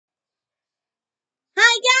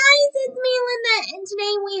and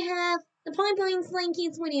today we have the Pipeline Slang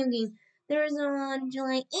Kids video game. There's on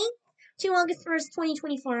July 8th to August 1st,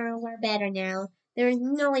 2024. We're better now. There is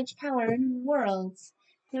knowledge, power, and worlds.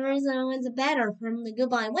 There is a better from the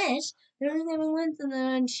Goodbye Wish. There is everyone's in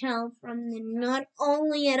the shell from the not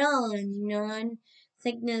only at all,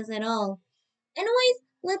 non-sickness at all. Anyways,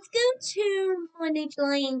 let's go to Monday,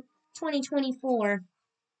 July 8th, 2024.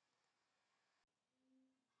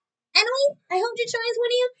 Anyway, I hope to try this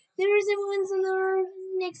video. There's everyone's in the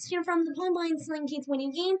next year from the Pipeline Sling Kids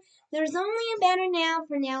winning game. There's only a better now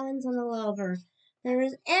for now one's on the lover.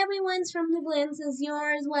 There's everyone's from the Blends is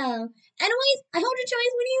yours as well. Anyways, I hope to try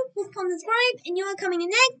this video. Please comment, subscribe, and you are coming in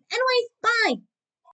next. Anyways, bye!